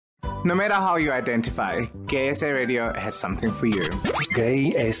No matter how you identify, Gay SA Radio has something for you.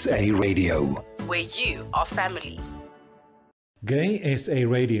 Gay SA Radio, where you are family. Gay SA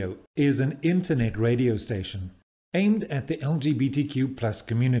Radio is an internet radio station aimed at the LGBTQ+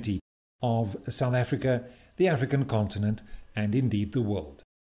 community of South Africa, the African continent, and indeed the world.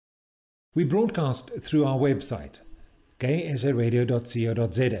 We broadcast through our website,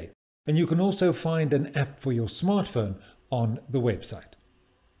 gaysaradio.co.za, and you can also find an app for your smartphone on the website.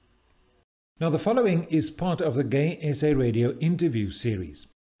 Now, the following is part of the Gay SA Radio interview series,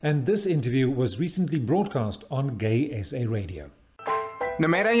 and this interview was recently broadcast on Gay SA Radio. No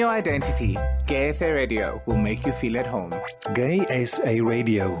matter your identity, Gay SA Radio will make you feel at home. Gay SA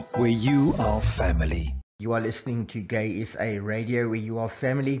Radio, where you are family. You are listening to Gay SA Radio, where you are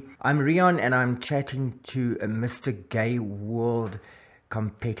family. I'm Rion, and I'm chatting to Mr. Gay World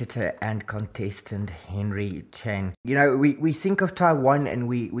competitor and contestant Henry Cheng. You know, we think of Taiwan and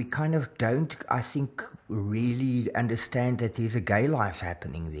we kind of don't, I think, really understand that there's a gay life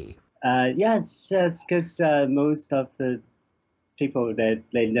happening there. Yes, because most of the people that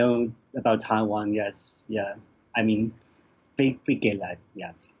they know about Taiwan, yes, yeah. I mean, big gay life,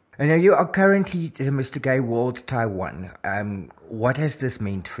 yes. And now you are currently Mr. Gay World Taiwan. What has this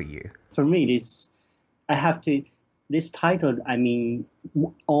meant for you? For me, this title, I mean,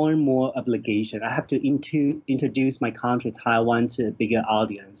 all more obligation. I have to introduce my country, Taiwan, to a bigger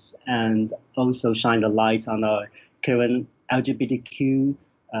audience and also shine the light on our current LGBTQ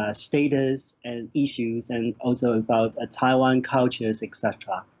status and issues, and also about Taiwan cultures,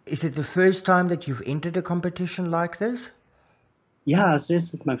 etc. Is it the first time that you've entered a competition like this? Yes,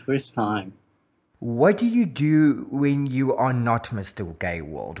 this is my first time. What do you do when you are not Mr. Gay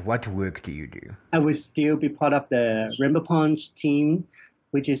World? What work do you do? I will still be part of the Rainbow Punch team,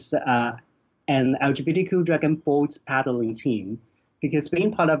 which is an LGBTQ dragon boat paddling team, because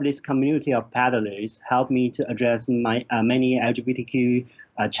being part of this community of paddlers helped me to address my many LGBTQ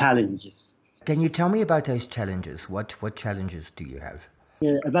challenges. Can you tell me about those challenges? What challenges do you have?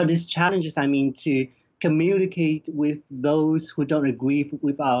 About these challenges, I mean to communicate with those who don't agree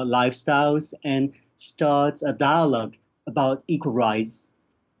with our lifestyles and start a dialogue about equal rights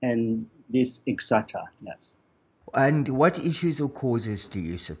and this, etc. Yes. And what issues or causes do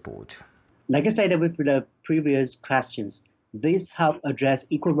you support? Like I said with the previous questions, this help address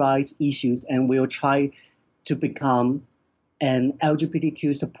equal rights issues, and we'll try to become an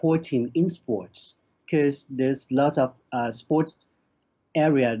LGBTQ support team in sports, because there's lots of sports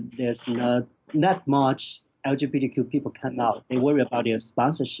area, there's not much LGBTQ people come out. They worry about their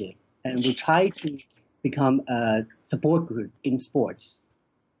sponsorship. And we try to become a support group in sports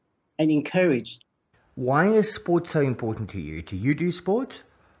and encourage. Why is sports so important to you? Do you do sports?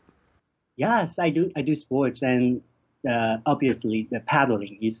 Yes, I do sports. And obviously the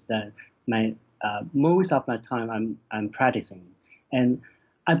paddling is my most of my time I'm practicing. And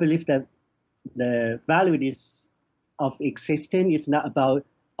I believe that the value of existing is not about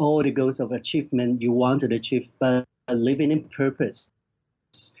all the goals of achievement you want to achieve, but living in purpose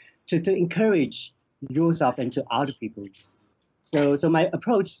to encourage yourself and to other people. So my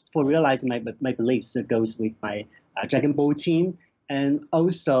approach for realizing my beliefs goes with my Dragon Ball team, and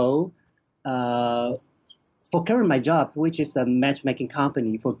also for current my job, which is a matchmaking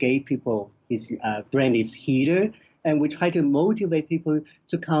company for gay people. His brand is Heater, and we try to motivate people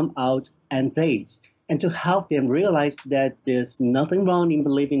to come out and date, and to help them realize that there's nothing wrong in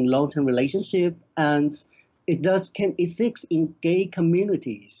believing long-term relationship, and it can exist in gay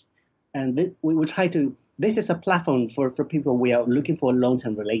communities. And we will try to, this is a platform for people who are looking for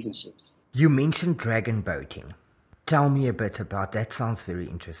long-term relationships. You mentioned dragon boating. Tell me a bit about that. Sounds very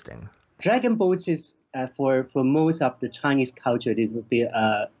interesting. Dragon boats is, for most of the Chinese culture, it would be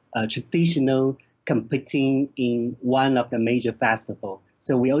a traditional competing in one of the major festivals.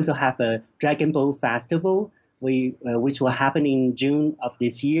 So we also have a Dragon Boat Festival, which will happen in June of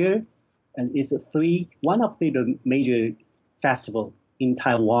this year, and it's one of the major festival in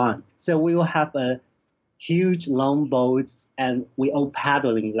Taiwan. So we will have a huge long boats, and we all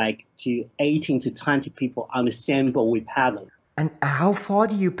paddling like to 18 to 20 people on the same boat we paddle. And how far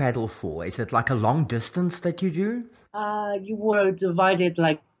do you paddle for? Is it like a long distance that you do? You were divided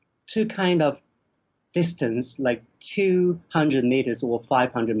like two kind of distance, like 200 meters or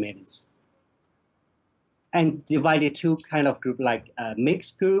 500 meters, and divided two kind of group, like a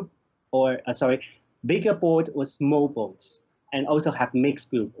mixed group, or bigger boat or small boats, and also have mixed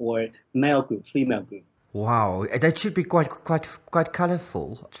group or male group, female group. Wow, that should be quite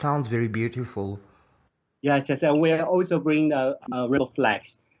colorful. Sounds very beautiful. Yes, and we are also bring the rainbow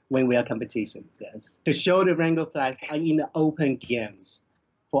flags when we are competition. Yes, to show the rainbow flags in the open games.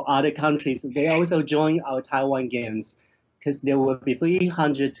 for other countries, they also join our Taiwan games because there will be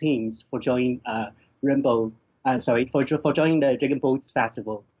 300 teams for joining for joining the Dragon Boat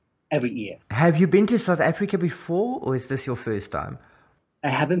Festival every year. Have you been to South Africa before, or is this your first time? I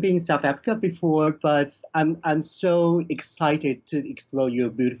haven't been in South Africa before, but I'm so excited to explore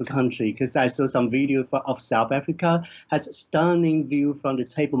your beautiful country because I saw some video of South Africa. Has a stunning view from the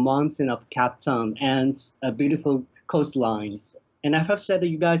Table Mountain of Cape Town and beautiful coastlines. And I have said that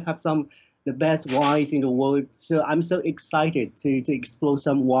you guys have the best wines in the world, so I'm so excited to explore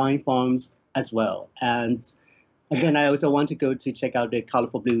some wine farms as well. And again, I also want to go to check out the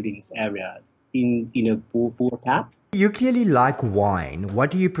colorful buildings area in Boer. You clearly like wine.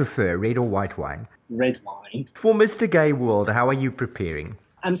 What do you prefer, red or white wine? Red wine. For Mr. Gay World, how are you preparing?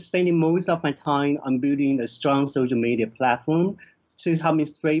 I'm spending most of my time on building a strong social media platform to help me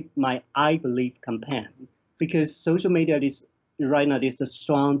shape my I Believe campaign. Because social media right now is a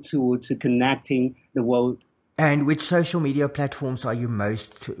strong tool to connecting the world. And which social media platforms are you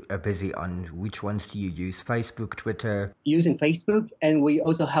most busy on? Which ones do you use? Facebook, Twitter? Using Facebook, and we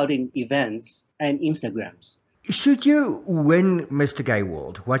also holding events and Instagrams. Should you win Mr. Gay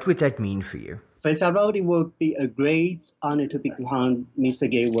World, what would that mean for you? First of all, it will be a great honor to be crowned Mr.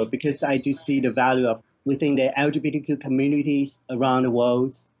 Gay World because I do see the value of within the LGBTQ communities around the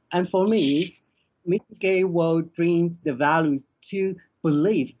world. And for me, Mr. Gay World brings the value to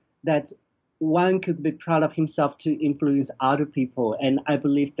believe that one could be proud of himself to influence other people. And I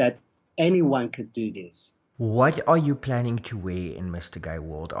believe that anyone could do this. What are you planning to wear in Mr. Gay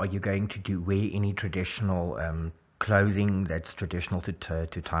World? Are you going to wear any traditional clothing that's traditional to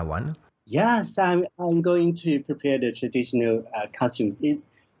Taiwan? Yes, I'm going to prepare the traditional costume.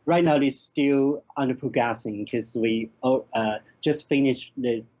 Right now, it's still under progressing because we just finished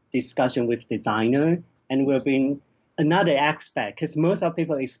the discussion with designer, and we're bring another aspect because most of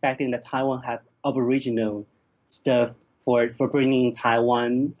people expecting that Taiwan have Aboriginal stuff for bringing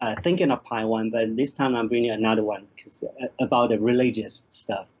Taiwan, thinking of Taiwan, but this time I'm bringing another one because about the religious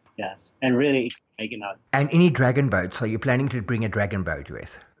stuff. Yes, and really excited out. And any dragon boats? Are you planning to bring a dragon boat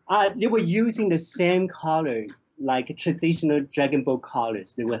with? They were using the same color, like traditional dragon boat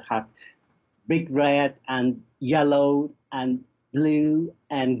colors. They would have big red and yellow and blue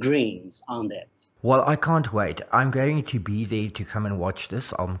and greens on it. Well, I can't wait. I'm going to be there to come and watch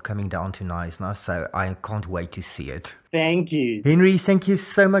this. I'm coming down to Knysna, so I can't wait to see it. Thank you. Henry, thank you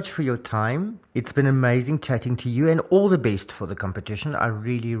so much for your time. It's been amazing chatting to you, and all the best for the competition. I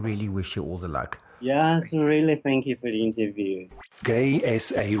really, really wish you all the luck. Yes, really thank you for the interview. Gay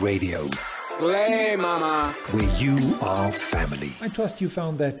SA Radio. Slay, mama. Where you are family. I trust you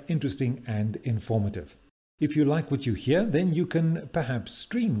found that interesting and informative. If you like what you hear, then you can perhaps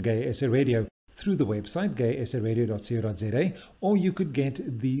stream Gay SA Radio through the website gaysaradio.co.za, or you could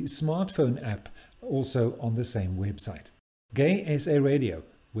get the smartphone app also on the same website. Gay SA Radio,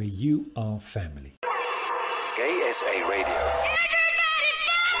 where you are family. Gay SA Radio.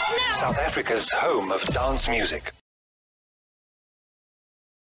 South Africa's home of dance music.